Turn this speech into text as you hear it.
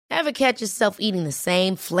Ever catch yourself eating the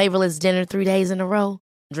same flavorless dinner 3 days in a row?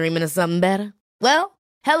 Dreaming of something better? Well,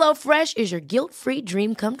 HelloFresh is your guilt-free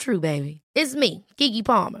dream come true, baby. It's me, Keke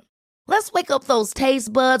Palmer. Let's wake up those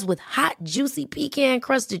taste buds with hot, juicy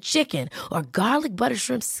pecan-crusted chicken or garlic butter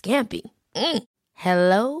shrimp scampi.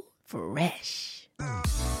 Hello Fresh.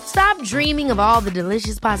 Stop dreaming of all the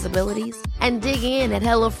delicious possibilities and dig in at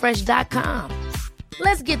HelloFresh.com.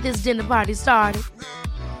 Let's get this dinner party started.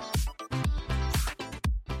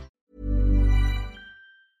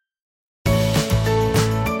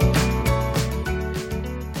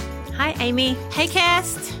 Hi, Amy. Hey,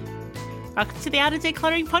 Kirst. Welcome to the Art of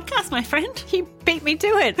Decluttering podcast, my friend. You beat me to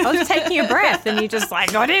it. I was taking a breath and you just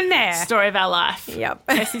got in there. Story of our life. Yep.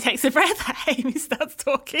 Kirsty takes a breath. Amy starts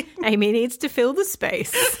talking. Amy needs to fill the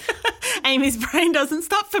space. Amy's brain doesn't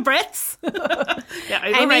stop for breaths. Yeah,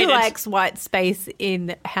 overrated. Amy likes white space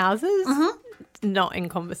in houses, not in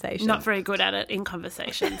conversations. Not very good at it in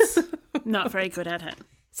conversations. Not very good at it.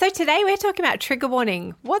 So today we're talking about trigger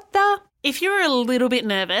warning. What the? If you're a little bit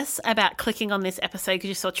nervous about clicking on this episode because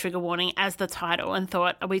you saw trigger warning as the title and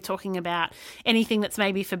thought, are we talking about anything that's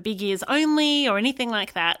maybe for big ears only or anything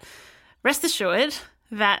like that, rest assured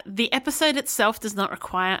that the episode itself does not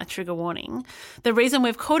require a trigger warning. The reason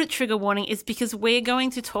we've called it trigger warning is because we're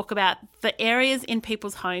going to talk about the areas in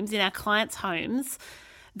people's homes, in our clients' homes,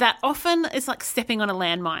 that often is like stepping on a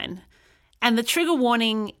landmine. And the trigger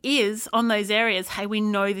warning is on those areas, hey, we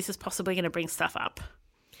know this is possibly going to bring stuff up.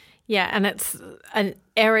 Yeah, and it's an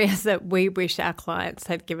areas that we wish our clients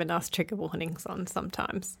had given us trigger warnings on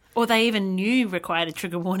sometimes. Or they even knew required a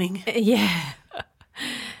trigger warning. Yeah,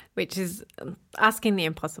 which is asking the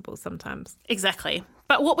impossible sometimes. Exactly.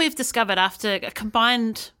 But what we've discovered after a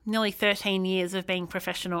combined nearly 13 years of being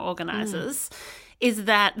professional organisers is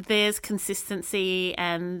that there's consistency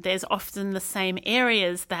and there's often the same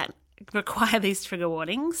areas that require these trigger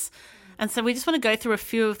warnings. And so we just want to go through a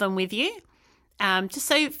few of them with you. Just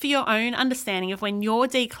so for your own understanding of when you're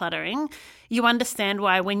decluttering, you understand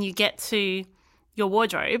why when you get to your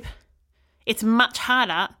wardrobe, it's much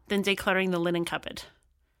harder than decluttering the linen cupboard.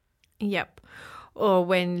 Yep. Or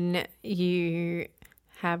when you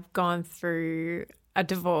have gone through a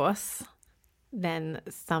divorce, then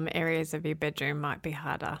some areas of your bedroom might be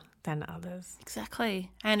harder than others. Exactly.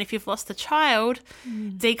 And if you've lost a child,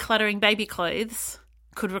 decluttering baby clothes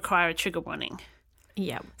could require a trigger warning.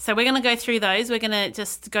 Yeah. So we're going to go through those. We're going to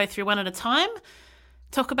just go through one at a time,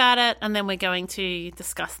 talk about it, and then we're going to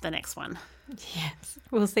discuss the next one. Yes.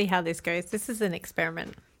 We'll see how this goes. This is an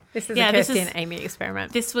experiment. This is a Kirsty and Amy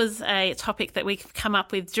experiment. This was a topic that we've come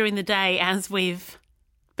up with during the day as we've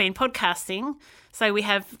been podcasting. So we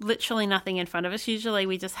have literally nothing in front of us. Usually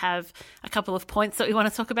we just have a couple of points that we want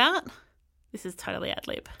to talk about. This is totally ad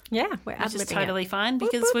lib. Yeah, we're ad libbing. Which is totally fine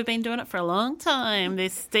because we've been doing it for a long time.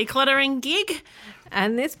 This decluttering gig.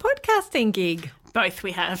 And this podcasting gig. Both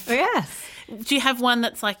we have. Yes. Do you have one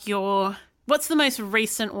that's like what's the most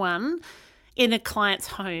recent one in a client's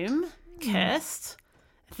home, Kirst,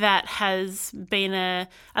 that has been a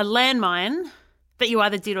landmine that you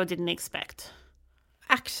either did or didn't expect?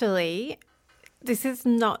 Actually, this is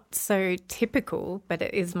not so typical, but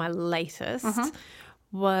it is my latest,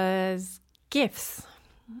 was gifts.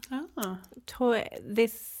 Oh.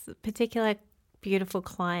 This particular beautiful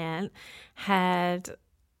client had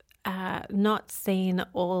not seen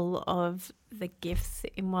all of the gifts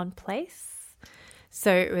in one place.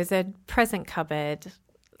 So it was a present cupboard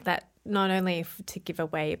that not only to give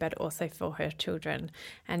away but also for her children.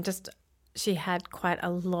 And just she had quite a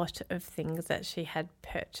lot of things that she had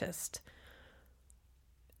purchased.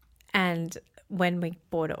 And when we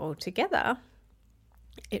brought it all together,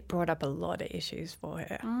 it brought up a lot of issues for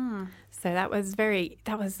her. So that was very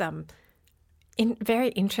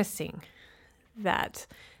interesting that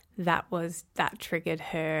triggered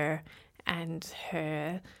her and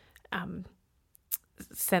her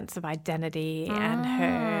sense of identity and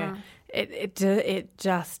her it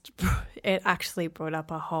actually brought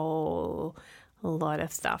up a whole lot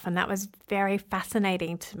of stuff, and that was very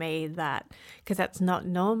fascinating to me, that because that's not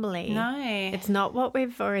normally, it's not what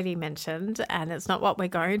we've already mentioned, and it's not what we're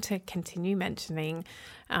going to continue mentioning.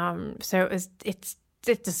 So it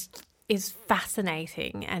just is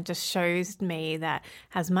fascinating and just shows me that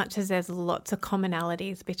as much as there's lots of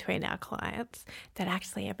commonalities between our clients, that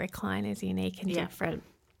actually every client is unique and different,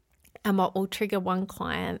 and what will trigger one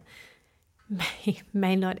client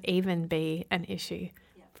may not even be an issue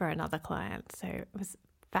for another client. So it was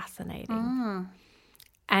fascinating.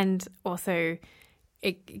 And also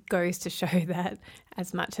it goes to show that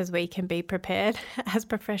as much as we can be prepared as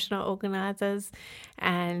professional organisers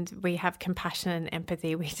and we have compassion and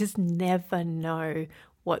empathy, we just never know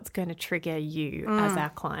what's going to trigger you as our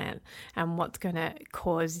client and what's going to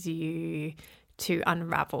cause you to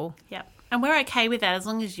unravel. Yep. And we're okay with that as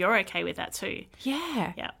long as you're okay with that too.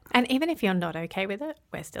 Yeah. Yeah. And even if you're not okay with it,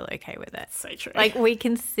 we're still okay with it. So true. Like we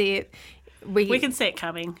can see it. We can see it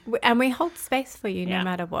coming. And we hold space for you no Yeah.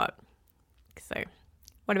 matter what. So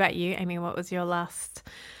what about you, Amy? What was your last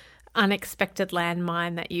unexpected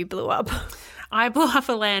landmine that you blew up? I blew up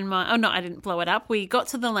a landmine. Oh, no, I didn't blow it up. We got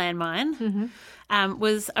to the landmine.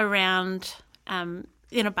 Was around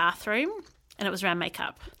in a bathroom, and it was around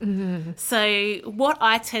makeup. So what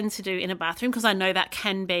I tend to do in a bathroom, because I know that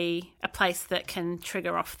can be a place that can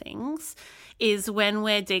trigger off things, is when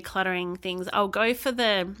we're decluttering things, I'll go for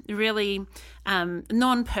the really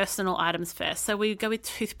non-personal items first. So we go with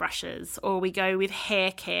toothbrushes, or we go with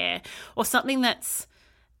hair care, or something that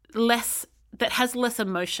has less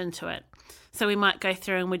emotion to it. So we might go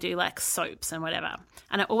through and we do like soaps and whatever.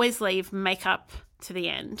 And I always leave makeup to the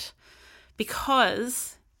end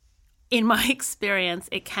because in my experience,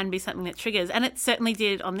 it can be something that triggers. And it certainly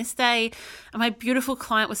did on this day. And my beautiful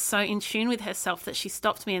client was so in tune with herself that she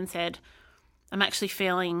stopped me and said, I'm actually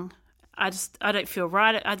feeling, I don't feel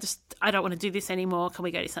right. I don't want to do this anymore. Can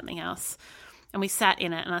we go do something else? And we sat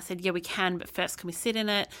in it and I said, yeah, we can, but first can we sit in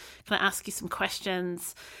it? Can I ask you some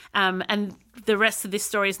questions? And the rest of this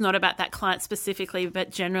story is not about that client specifically,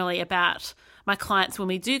 but generally about my clients when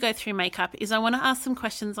we do go through makeup, is I want to ask some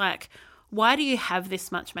questions like, why do you have this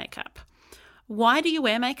much makeup? Why do you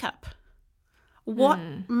wear makeup? What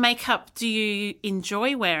makeup do you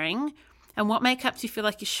enjoy wearing? And what makeup do you feel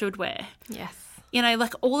like you should wear? Yes. You know,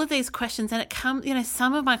 like all of these questions, and it comes, you know,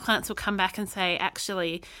 some of my clients will come back and say,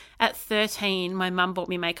 actually, at 13, my mum bought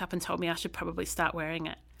me makeup and told me I should probably start wearing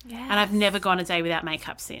it. Yes. And I've never gone a day without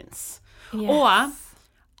makeup since. Yes. Or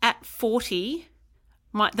at 40,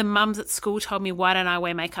 the mums at school told me, why don't I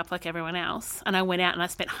wear makeup like everyone else? And I went out and I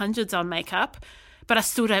spent hundreds on makeup, but I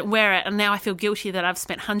still don't wear it. And now I feel guilty that I've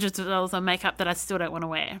spent hundreds of dollars on makeup that I still don't want to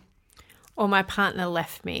wear. Or my partner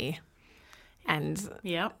left me. And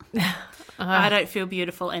yep, I don't feel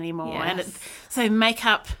beautiful anymore. Yes. And so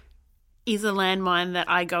makeup is a landmine that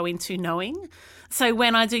I go into knowing. So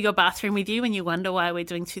when I do your bathroom with you and you wonder why we're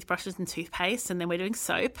doing toothbrushes and toothpaste and then we're doing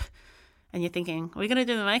soap and you're thinking, are we going to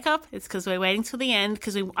do the makeup? It's because we're waiting till the end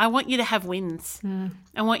because I want you to have wins.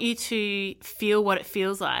 I want you to feel what it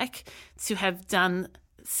feels like to have done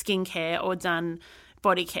skincare or done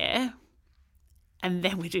body care, and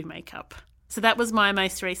then we do makeup. So that was my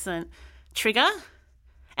most recent trigger.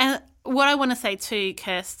 And what I want to say too,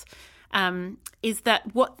 Kirst, is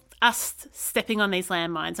that what us stepping on these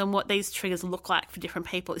landmines and what these triggers look like for different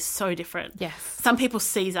people is so different. Yes. Some people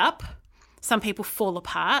seize up. Some people fall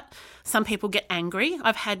apart. Some people get angry.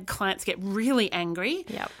 I've had clients get really angry.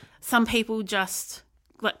 Yep. Some people just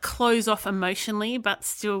like close off emotionally but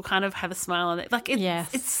still kind of have a smile on it. Like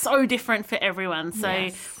it's so different for everyone. So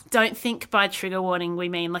don't think by trigger warning we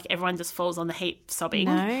mean like everyone just falls on the heap sobbing.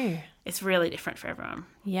 No. It's really different for everyone.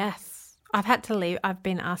 Yes. I've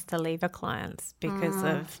been asked to leave a client because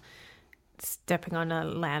of stepping on a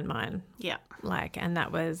landmine. Yeah. And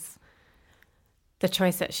that was the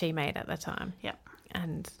choice that she made at the time. Yeah.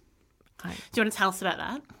 And do you want to tell us about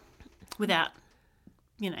that without,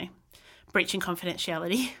 breaching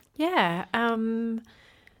confidentiality? Yeah.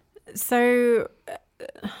 So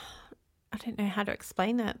I don't know how to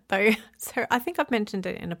explain it though. So I think I've mentioned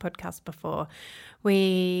it in a podcast before.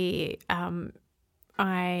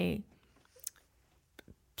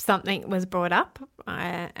 Something was brought up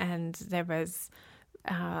and there was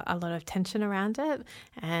a lot of tension around it,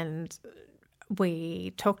 and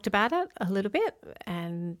we talked about it a little bit,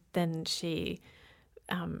 and then she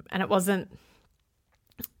and it wasn't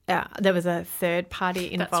there was a third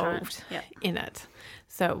party involved in it,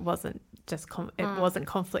 so it wasn't just it wasn't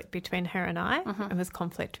conflict between her and I. It was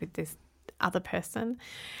conflict with this other person,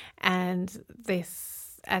 and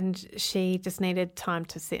she just needed time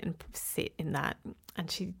to sit in that, and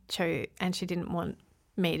she didn't want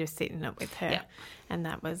me to sit in it with her, and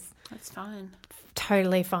that's fine,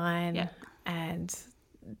 totally fine, and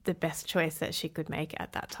the best choice that she could make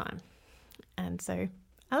at that time, and so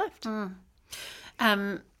I left.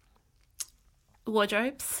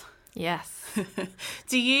 Wardrobes. Yes.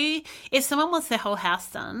 If someone wants their whole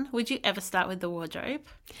house done, would you ever start with the wardrobe?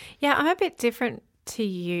 Yeah, I'm a bit different to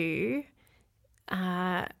you.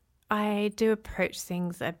 I do approach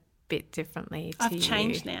things a bit differently to you. I've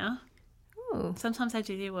changed now. Ooh. Sometimes I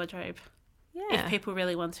do the wardrobe. Yeah. If people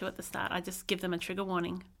really want to at the start, I just give them a trigger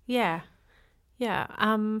warning. Yeah. Yeah.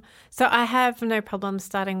 So I have no problem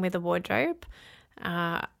starting with a wardrobe.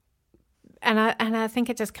 And I think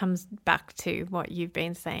it just comes back to what you've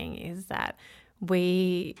been saying, is that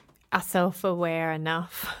we are self-aware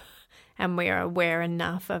enough and we are aware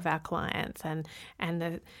enough of our clients and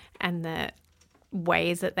the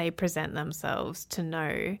ways that they present themselves to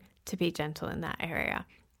know to be gentle in that area.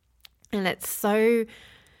 And it's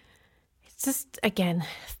just, again,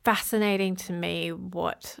 fascinating to me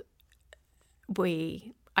what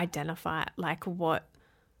we identify, like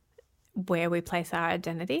where we place our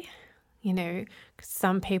identity. You know,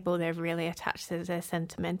 some people, they're really attached to their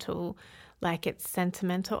sentimental, like it's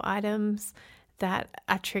sentimental items that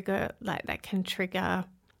that can trigger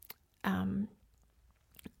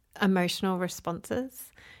emotional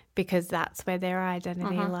responses because that's where their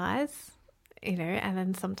identity lies. You know, and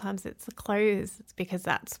then sometimes it's the clothes. It's because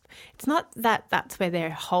it's not that that's where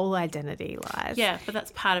their whole identity lies. Yeah, but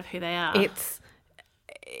that's part of who they are. It's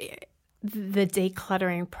the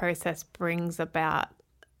decluttering process brings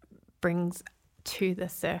to the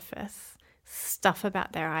surface stuff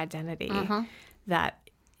about their identity that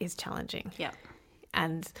is challenging. Yeah.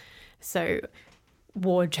 And so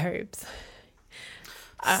wardrobes.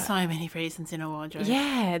 So many reasons in a wardrobe.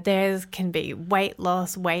 Yeah, there can be weight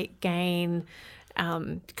loss, weight gain,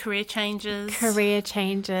 career changes,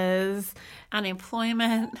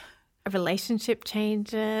 unemployment, relationship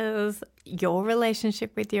changes, your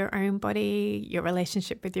relationship with your own body, your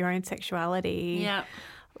relationship with your own sexuality. Yeah.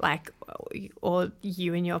 Like, or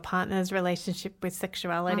you and your partner's relationship with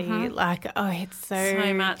sexuality. Like, it's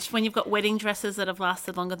so much. When you've got wedding dresses that have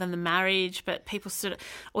lasted longer than the marriage, but people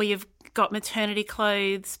or you've got maternity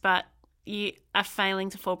clothes, but you are failing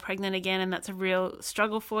to fall pregnant again, and that's a real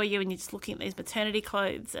struggle for you, and you're just looking at these maternity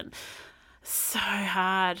clothes, and so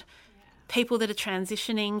hard. Yeah. People that are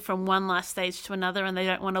transitioning from one life stage to another, and they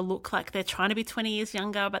don't want to look like they're trying to be 20 years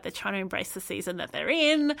younger, but they're trying to embrace the season that they're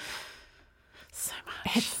in. So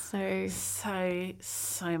much. It's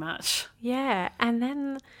so much. Yeah. And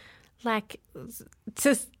then, like,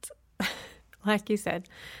 just like you said,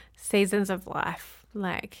 seasons of life,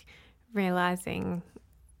 like realizing,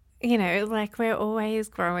 you know, like we're always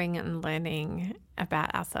growing and learning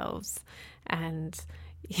about ourselves. And,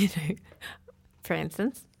 you know, for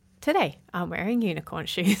instance, today I'm wearing unicorn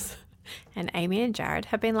shoes. And Amy and Jared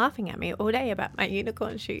have been laughing at me all day about my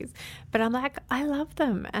unicorn shoes. But I'm like, I love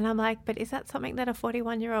them. And I'm like, but is that something that a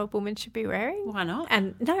 41-year-old woman should be wearing? Why not?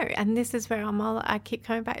 And no. And this is where I keep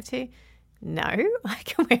coming back to, no, I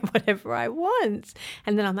can wear whatever I want.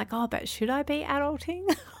 And then I'm like, but should I be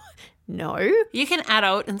adulting? No. You can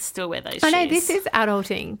adult and still wear those shoes. I know, this is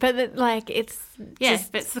adulting. But it's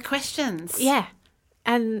but it's the questions. Yeah.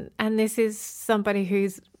 And this is somebody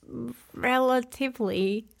who's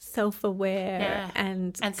relatively self-aware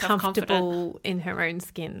and comfortable in her own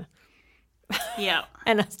skin. Yeah.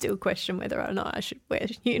 And I still question whether or not I should wear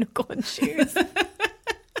unicorn shoes.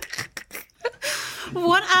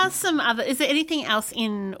 What are is there anything else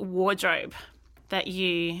in wardrobe that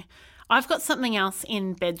I've got something else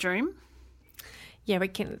in bedroom. Yeah,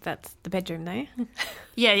 that's the bedroom though.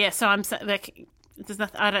 Yeah. So I'm like,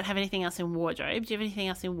 I don't have anything else in wardrobe. Do you have anything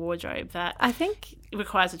else in wardrobe that I think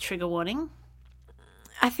requires a trigger warning?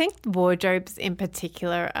 I think wardrobes in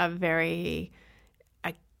particular are very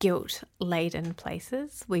guilt-laden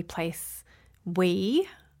places.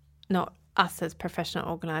 Not us as professional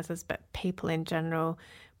organisers, but people in general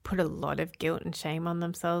put a lot of guilt and shame on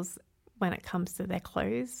themselves when it comes to their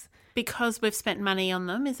clothes. Because we've spent money on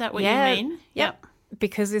them, is that what you mean? Yep.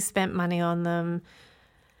 Because we've spent money on them.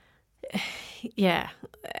 Yeah,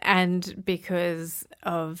 and because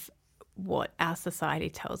of what our society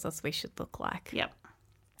tells us we should look like. Yep.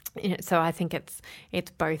 You know, so I think it's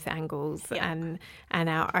both angles. Yep. and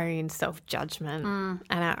our own self-judgment and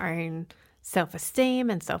our own self-esteem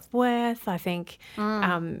and self-worth. I think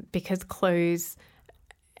because clothes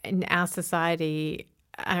in our society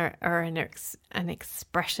are an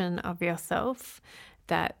expression of yourself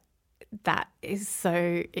that is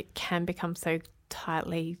so, it can become so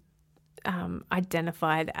tightly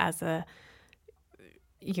identified as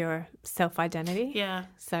your self-identity. Yeah.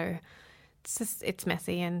 So it's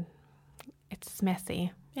messy and it's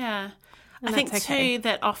messy. Yeah. And I think okay. too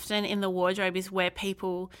that often in the wardrobe is where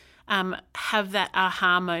people have that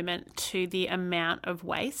aha moment to the amount of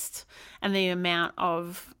waste and the amount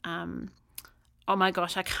of oh my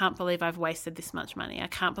gosh, I can't believe I've wasted this much money. I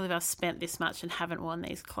can't believe I've spent this much and haven't worn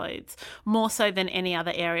these clothes. More so than any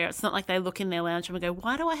other area. It's not like they look in their lounge room and go,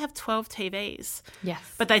 why do I have 12 TVs? Yes.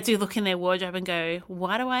 But they do look in their wardrobe and go,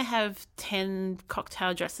 why do I have 10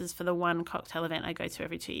 cocktail dresses for the one cocktail event I go to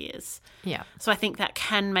every 2 years? Yeah. So I think that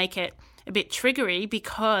can make it a bit triggery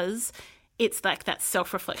because it's like that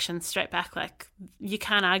self-reflection straight back. Like you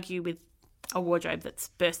can't argue with a wardrobe that's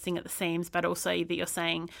bursting at the seams, but also that you're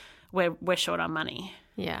saying, we're short on money.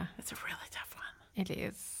 Yeah. It's a really tough one. It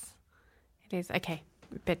is. It is. Okay,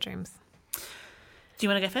 bedrooms. Do you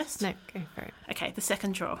want to go first? No, go for it. Okay, the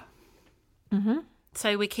second drawer. Mm-hmm.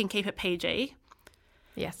 So we can keep it PG.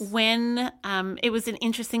 Yes. When it was an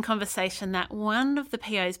interesting conversation that one of the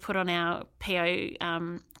POs put on our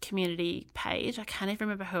PO community page. I can't even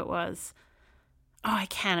remember who it was. Oh, I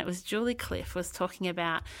can. It was Julie Cliff was talking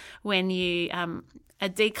about when you are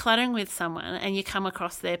decluttering with someone and you come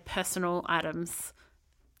across their personal items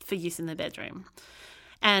for use in the bedroom.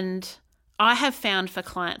 And I have found for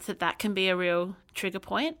clients that can be a real trigger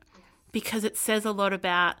point because it says a lot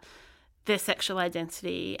about their sexual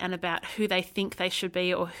identity and about who they think they should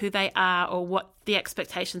be or who they are or what the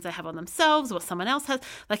expectations they have on themselves or someone else has.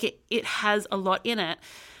 Like it has a lot in it.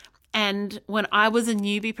 And when I was a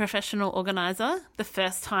newbie professional organizer, the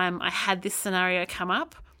first time I had this scenario come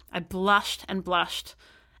up, I blushed and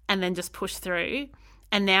then just pushed through.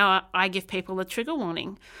 And now I give people a trigger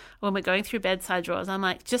warning when we're going through bedside drawers. I'm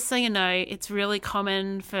like, just so you know, it's really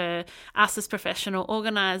common for us as professional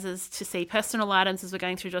organisers to see personal items as we're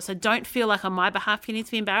going through drawers. So don't feel like on my behalf you need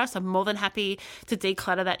to be embarrassed. I'm more than happy to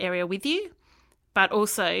declutter that area with you. But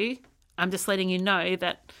also, I'm just letting you know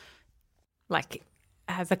that... Like,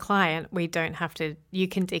 as a client, we don't have to... You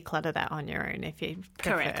can declutter that on your own if you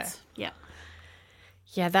prefer. Correct, yeah.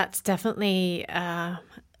 Yeah, that's definitely a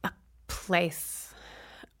place...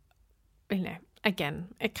 You know, again,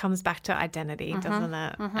 it comes back to identity, doesn't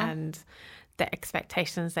it? Mm-hmm. And the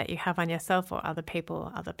expectations that you have on yourself or other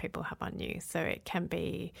people have on you. So it can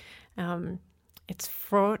be, it's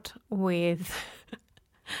fraught with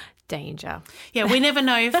danger. Yeah, we never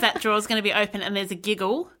know if that drawer is going to be open and there's a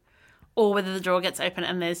giggle or whether the drawer gets open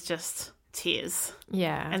and there's just tears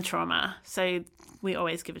and trauma. So we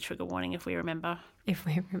always give a trigger warning if we remember. If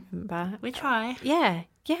we remember. We try. Yeah.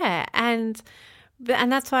 And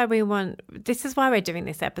that's why this is why we're doing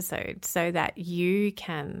this episode, so that you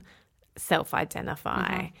can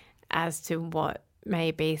self-identify as to what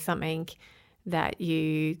may be something that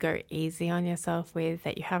you go easy on yourself with,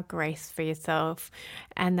 that you have grace for yourself,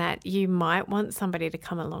 and that you might want somebody to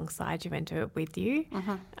come alongside you and do it with you,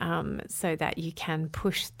 so that you can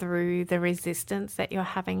push through the resistance that you're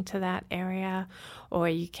having to that area, or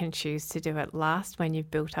you can choose to do it last when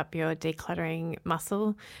you've built up your decluttering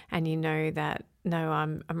muscle and you know that, no,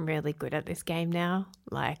 I'm really good at this game now.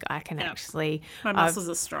 Like I can actually... My muscles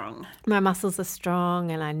are strong. My muscles are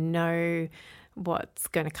strong and I know what's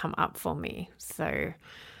going to come up for me. So,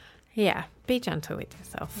 yeah, be gentle with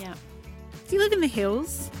yourself. Yeah. Do you live in the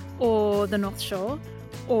hills or the North Shore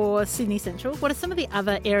or Sydney Central? What are some of the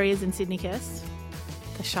other areas in Sydney, Kirst?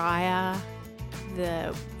 The Shire,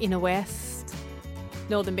 the Inner West,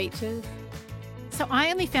 Northern Beaches. So I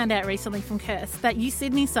only found out recently from Kirst that you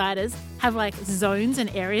Sydney-siders have like zones and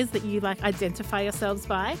areas that you like identify yourselves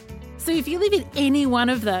by. So if you live in any one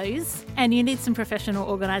of those and you need some professional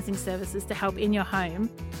organising services to help in your home,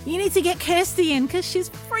 you need to get Kirsty in because she's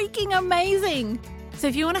freaking amazing. So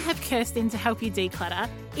if you want to have Kirst in to help you declutter,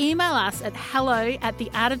 email us at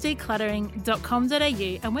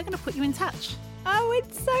hello@theartofdecluttering.com.au and we're going to put you in touch. I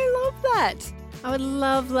would so love that. I would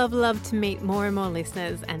love to meet more and more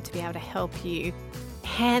listeners and to be able to help you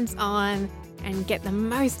hands-on and get the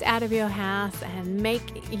most out of your house and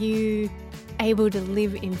make you able to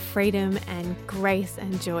live in freedom and grace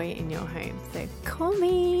and joy in your home. So call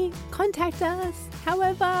me, contact us,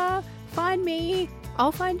 however, find me.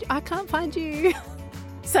 I'll find you. I can't find you.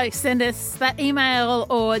 So send us that email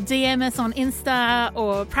or DM us on Insta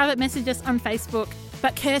or private message us on Facebook.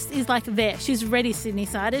 But Kirst is like there. She's ready,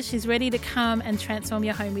 Sydney-siders. She's ready to come and transform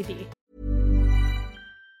your home with you.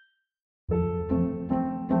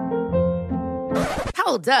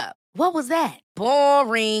 Hold up. What was that?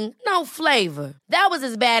 Boring. No flavor. That was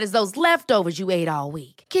as bad as those leftovers you ate all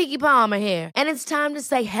week. Keke Palmer here. And it's time to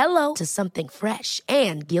say hello to something fresh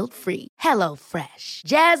and guilt-free. Hello Fresh.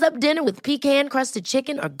 Jazz up dinner with pecan-crusted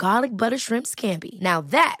chicken or garlic butter shrimp scampi. Now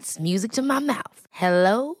that's music to my mouth.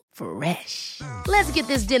 Hello Fresh. Let's get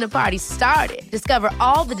this dinner party started. Discover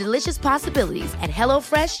all the delicious possibilities at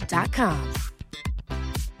HelloFresh.com.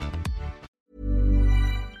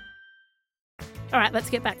 All right, let's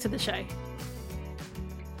get back to the show.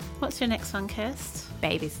 What's your next one, Kirst?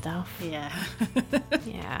 Baby stuff. Yeah.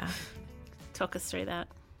 Yeah. Talk us through that.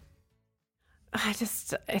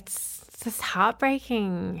 It's just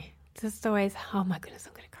heartbreaking. Just always, oh my goodness,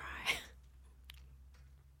 I'm going to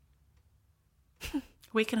cry.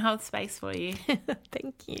 We can hold space for you.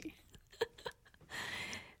 Thank you.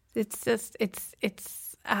 It's just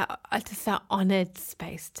an honoured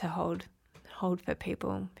space to hold for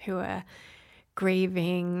people who are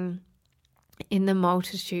grieving in the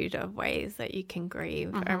multitude of ways that you can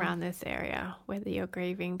grieve around this area, whether you're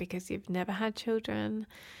grieving because you've never had children,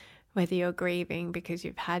 whether you're grieving because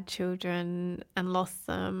you've had children and lost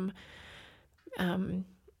them.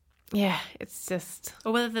 It's just...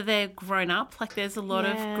 Or whether they're grown up. Like there's a lot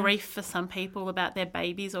of grief for some people about their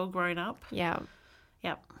babies all grown up. Yeah.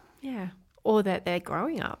 Yep. Yeah. Or that they're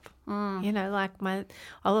growing up. You know, like my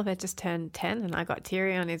Oliver just turned 10 and I got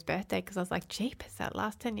teary on his birthday because I was like, jeepers, that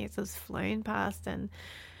last 10 years has flown past, and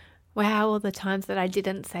wow, all the times that I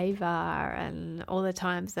didn't savor, and all the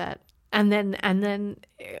times that, and then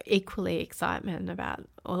equally excitement about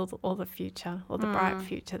all the future, all the bright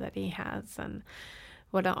future that he has, and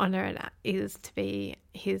what an honour it is to be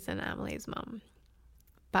his and Amelie's mum.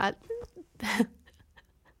 But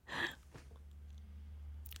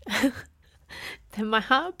then my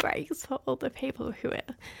heart breaks for all the people who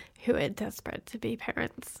are desperate to be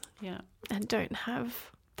parents, and don't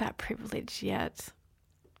have that privilege yet.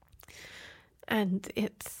 And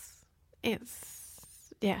it's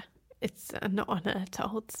an honour to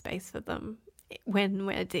hold space for them when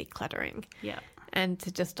we're decluttering, and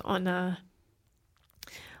to just honour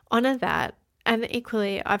that. And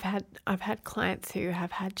equally, I've had clients who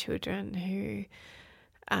have had children who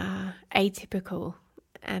are atypical,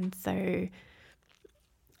 and so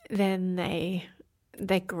then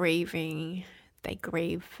they're grieving. They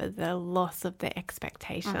grieve for the loss of the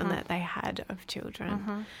expectation that they had of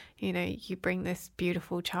children. You know, you bring this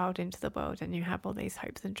beautiful child into the world and you have all these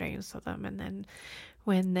hopes and dreams for them, and then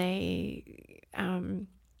when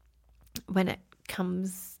it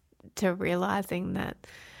comes to realizing that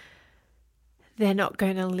they're not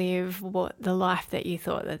going to live the life that you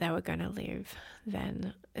thought that they were going to live,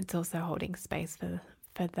 then it's also holding space for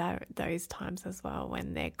those times as well,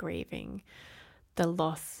 when they're grieving the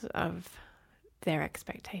loss of their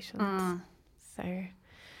expectations. So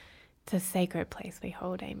it's a sacred place we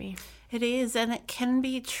hold, Amy. It is, and it can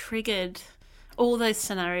be triggered, all those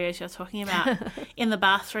scenarios you're talking about, in the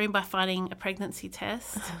bathroom by finding a pregnancy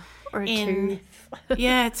test. Or a tooth.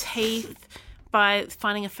 Teeth, by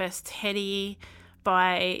finding a first teddy,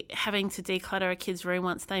 by having to declutter a kid's room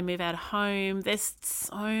once they move out of home. There's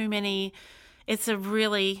so many. As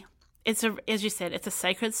you said, it's a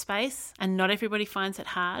sacred space, and not everybody finds it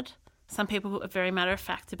hard. Some people are very matter of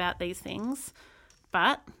fact about these things,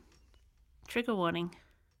 but trigger warning.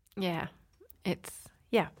 Yeah,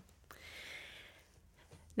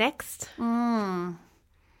 Next. One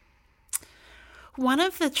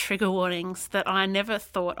of the trigger warnings that I never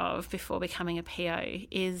thought of before becoming a PO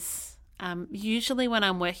is usually when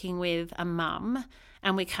I'm working with a mum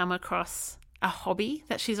and we come across a hobby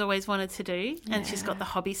that she's always wanted to do, and she's got the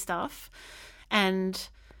hobby stuff, and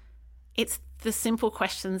it's the simple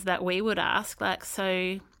questions that we would ask, like,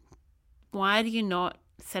 so why do you not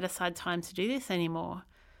set aside time to do this anymore?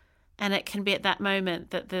 And it can be at that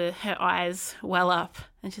moment that her eyes well up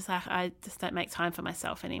and she's like, I just don't make time for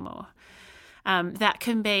myself anymore. That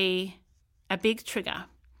can be a big trigger,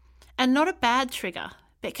 and not a bad trigger.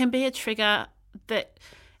 It can be a trigger that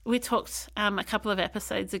we talked a couple of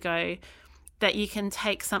episodes ago, that you can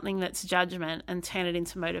take something that's judgment and turn it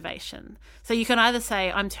into motivation. So you can either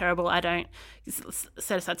say, I'm terrible, I don't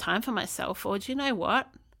set aside time for myself, or do you know what?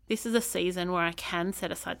 This is a season where I can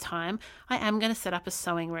set aside time. I am going to set up a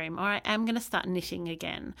sewing room, or I am going to start knitting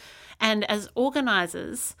again. And as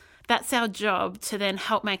organisers, that's our job to then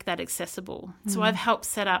help make that accessible. So I've helped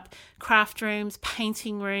set up craft rooms,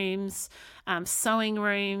 painting rooms, sewing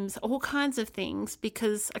rooms, all kinds of things,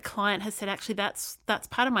 because a client has said, actually, that's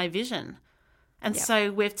part of my vision. And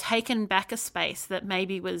so we've taken back a space that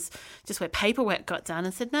maybe was just where paperwork got done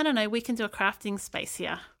and said, no, we can do a crafting space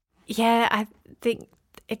here. Yeah, I think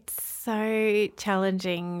it's so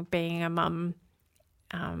challenging being a mum,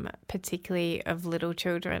 particularly of little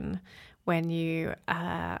children, when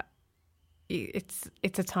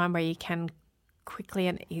it's a time where you can quickly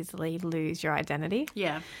and easily lose your identity.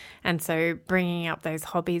 Yeah. And so bringing up those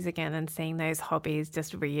hobbies again and seeing those hobbies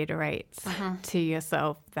just reiterates to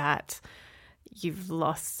yourself that you've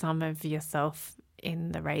lost some of yourself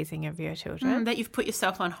in the raising of your children. That you've put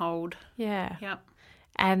yourself on hold. Yeah. Yep.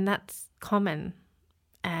 And that's common.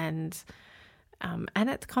 And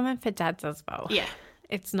it's common for dads as well. Yeah.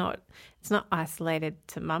 It's not isolated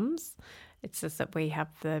to mums. It's just that we have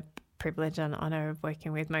the privilege and honour of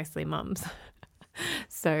working with mostly mums.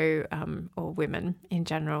 So, or women in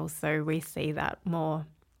general. So we see that more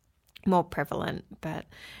prevalent. But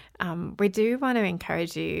we do want to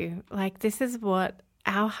encourage you, like, this is what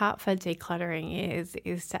our heart for decluttering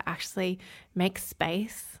is to actually make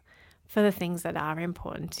space for the things that are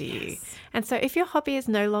important to you. And so if your hobby is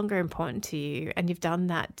no longer important to you and you've done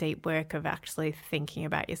that deep work of actually thinking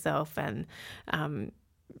about yourself and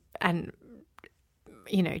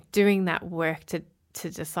you know, doing that work to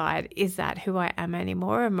decide, is that who I am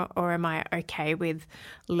anymore, or am I okay with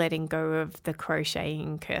letting go of the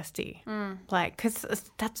crocheting Kirsty? Like, because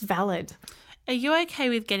that's valid. Are you okay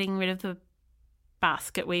with getting rid of the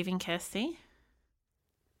basket weaving Kirsty?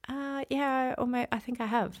 Yeah, I think I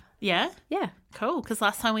have. Yeah? Yeah. Cool, because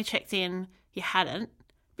last time we checked in, you hadn't,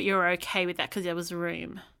 but you were okay with that because there was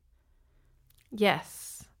room.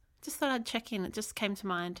 Yes. Just thought I'd check in. It just came to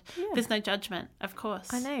mind. Yeah. There's no judgment, of course.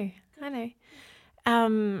 I know.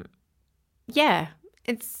 Yeah,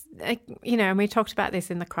 it's, you know, and we talked about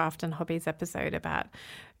this in the craft and hobbies episode about,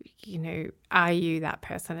 you know, are you that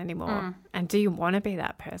person anymore? And do you want to be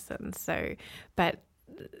that person? So, but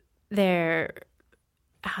there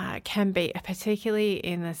can be, particularly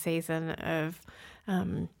in the season of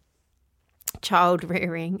child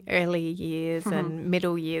rearing, early years and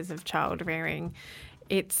middle years of child rearing,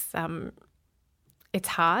 it's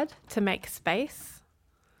hard to make space.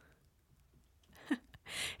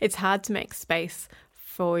 It's hard to make space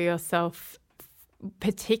for yourself,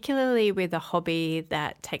 particularly with a hobby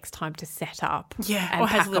that takes time to set up. Yeah, and or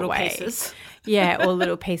has little away. pieces. Yeah, or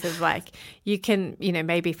little pieces. Like you can, you know,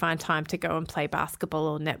 maybe find time to go and play basketball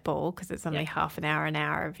or netball because it's only half an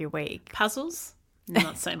hour of your week. Puzzles?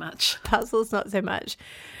 Not so much. Puzzles, not so much.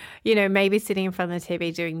 You know, maybe sitting in front of the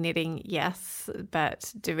TV doing knitting, yes,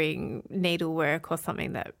 but doing needlework or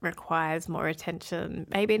something that requires more attention,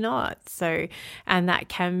 maybe not. So, and that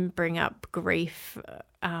can bring up grief,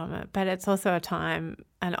 but it's also a time,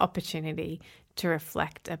 an opportunity to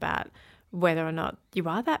reflect about whether or not you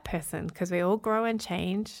are that person, because we all grow and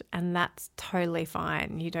change, and that's totally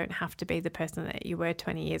fine. You don't have to be the person that you were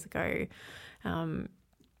 20 years ago, and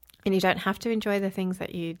you don't have to enjoy the things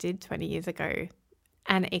that you did 20 years ago.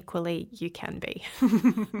 And equally, you can be.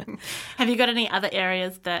 Have you got any other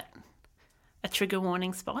areas that are trigger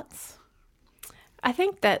warning spots? I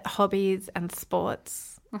think that hobbies and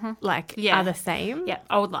sports are the same. Yeah,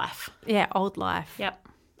 old life. Yeah, old life. Yep.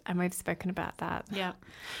 And we've spoken about that. Yep.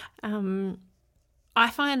 I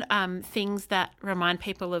find things that remind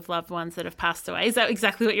people of loved ones that have passed away. Is that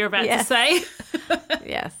exactly what you're about to say?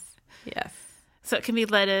 Yes. So it can be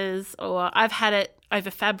letters, or I've had it over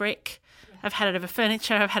fabric. I've had it over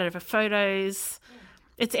furniture. I've had it over photos.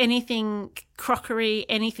 It's anything, crockery,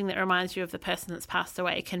 anything that reminds you of the person that's passed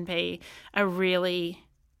away can be a really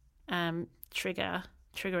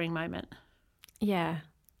triggering moment. Yeah.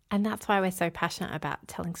 And that's why we're so passionate about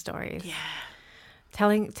telling stories. Yeah.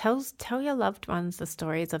 Tell your loved ones the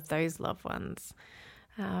stories of those loved ones.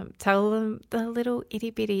 Tell them the little itty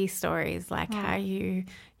bitty stories, like how you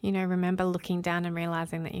remember looking down and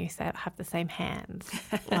realizing that you have the same hands,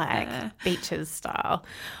 like beaches style,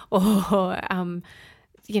 or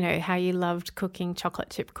how you loved cooking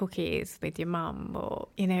chocolate chip cookies with your mum, or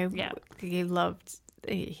you loved.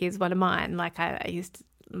 Here's one of mine. Like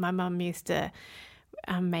my mum used to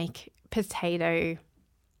make potato,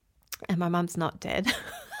 and my mum's not dead.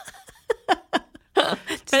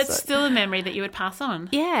 But it's still a memory that you would pass on.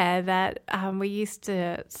 Yeah, that we used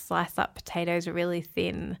to slice up potatoes really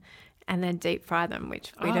thin and then deep fry them,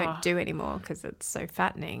 which we don't do anymore because it's so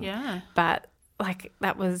fattening. Yeah. But like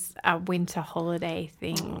that was a winter holiday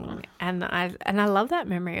thing. And I love that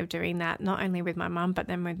memory of doing that, not only with my mum, but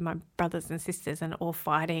then with my brothers and sisters, and all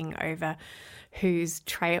fighting over whose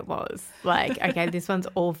tray it was. Like, okay, this one's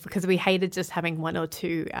all, because we hated just having one or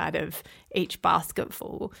two out of each basket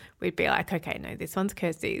full. We'd be like, okay, no, this one's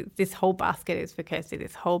Kirsty. This whole basket is for Kirsty.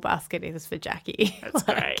 This whole basket is for Jackie. That's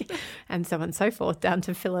great. And so on and so forth down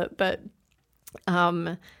to Philip. But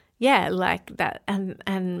yeah, like that,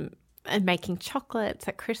 and making chocolates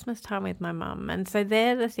at Christmas time with my mum. And so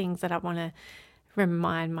they're the things that I want to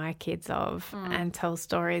remind my kids of and tell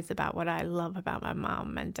stories about what I love about my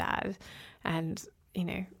mum and dad and,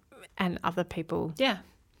 and other people. Yeah.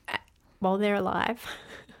 While they're alive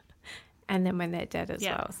and then when they're dead as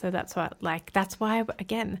well. So that's why,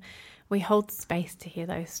 again, we hold space to hear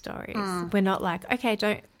those stories. We're not like, okay,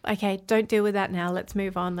 don't deal with that now. Let's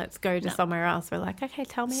move on. Let's go to somewhere else. We're like, okay,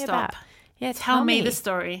 tell me about. Yeah, tell me the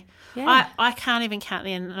story. Yeah. I can't even count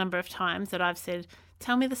the number of times that I've said,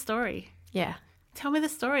 tell me the story. Yeah. Tell me the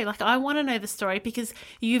story. Like, I want to know the story, because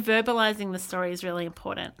you verbalizing the story is really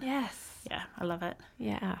important. Yes. Yeah, I love it.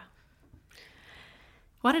 Yeah.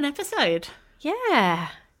 What an episode. Yeah.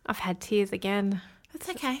 I've had tears again. That's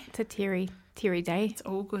okay. It's a teary day. It's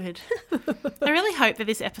all good. I really hope that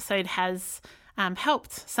this episode has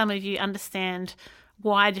helped some of you understand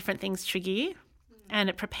why different things trigger you, and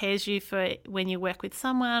it prepares you for when you work with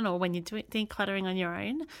someone or when you're doing decluttering on your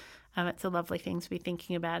own. It's a lovely thing to be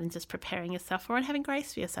thinking about and just preparing yourself for and having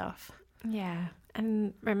grace for yourself. Yeah,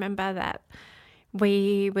 and remember that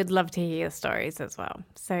we would love to hear your stories as well.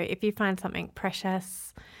 So if you find something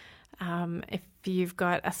precious, if you've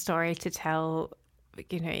got a story to tell,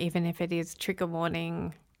 even if it is trigger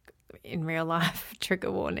warning in real life,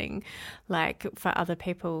 trigger warning, like for other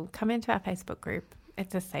people, come into our Facebook group.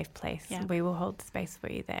 It's a safe place. Yeah. We will hold space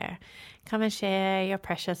for you there. Come and share your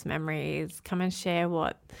precious memories. Come and share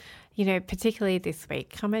what, particularly this week,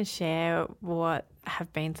 come and share what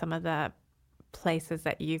have been some of the places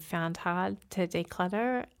that you've found hard to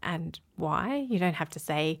declutter and why. You don't have to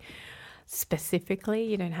say specifically.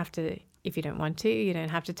 You don't have to, if you don't want to, you don't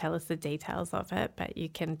have to tell us the details of it, but you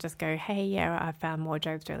can just go, hey, yeah, I found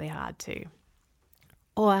wardrobes really hard too.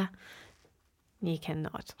 Or you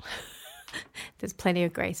cannot. There's plenty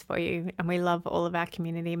of grace for you, and we love all of our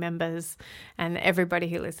community members and everybody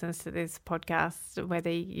who listens to this podcast, whether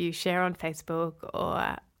you share on Facebook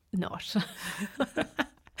or not.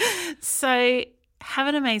 So have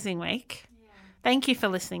an amazing week. Yeah. Thank you for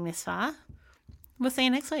listening this far. We'll see you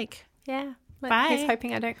next week. Yeah. Bye. Here's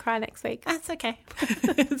hoping I don't cry next week. That's okay.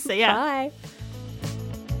 See ya. Bye.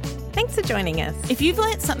 Thanks for joining us. If you've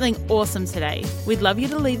learnt something awesome today, we'd love you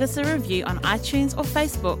to leave us a review on iTunes or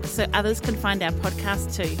Facebook so others can find our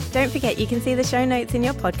podcast too. Don't forget you can see the show notes in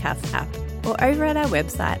your podcast app or over at our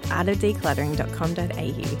website,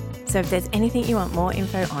 artofdecluttering.com.au. So if there's anything you want more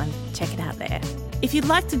info on, check it out there. If you'd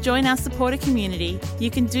like to join our supporter community, you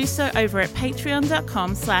can do so over at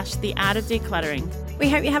patreon.com/theartofdecluttering. We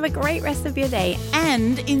hope you have a great rest of your day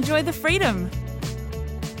and enjoy the freedom.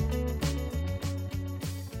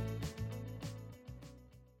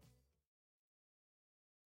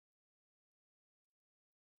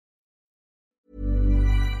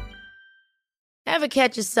 Ever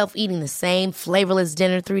catch yourself eating the same flavorless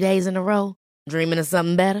dinner 3 days in a row? Dreaming of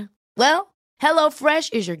something better? Well,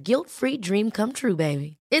 HelloFresh is your guilt-free dream come true,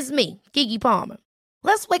 baby. It's me, Keke Palmer.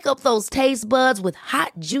 Let's wake up those taste buds with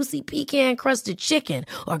hot, juicy pecan-crusted chicken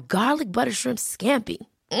or garlic butter shrimp scampi.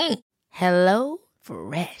 Hello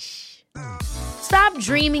Fresh. Stop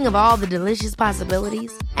dreaming of all the delicious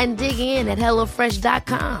possibilities and dig in at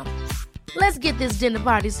HelloFresh.com. Let's get this dinner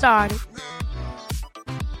party started.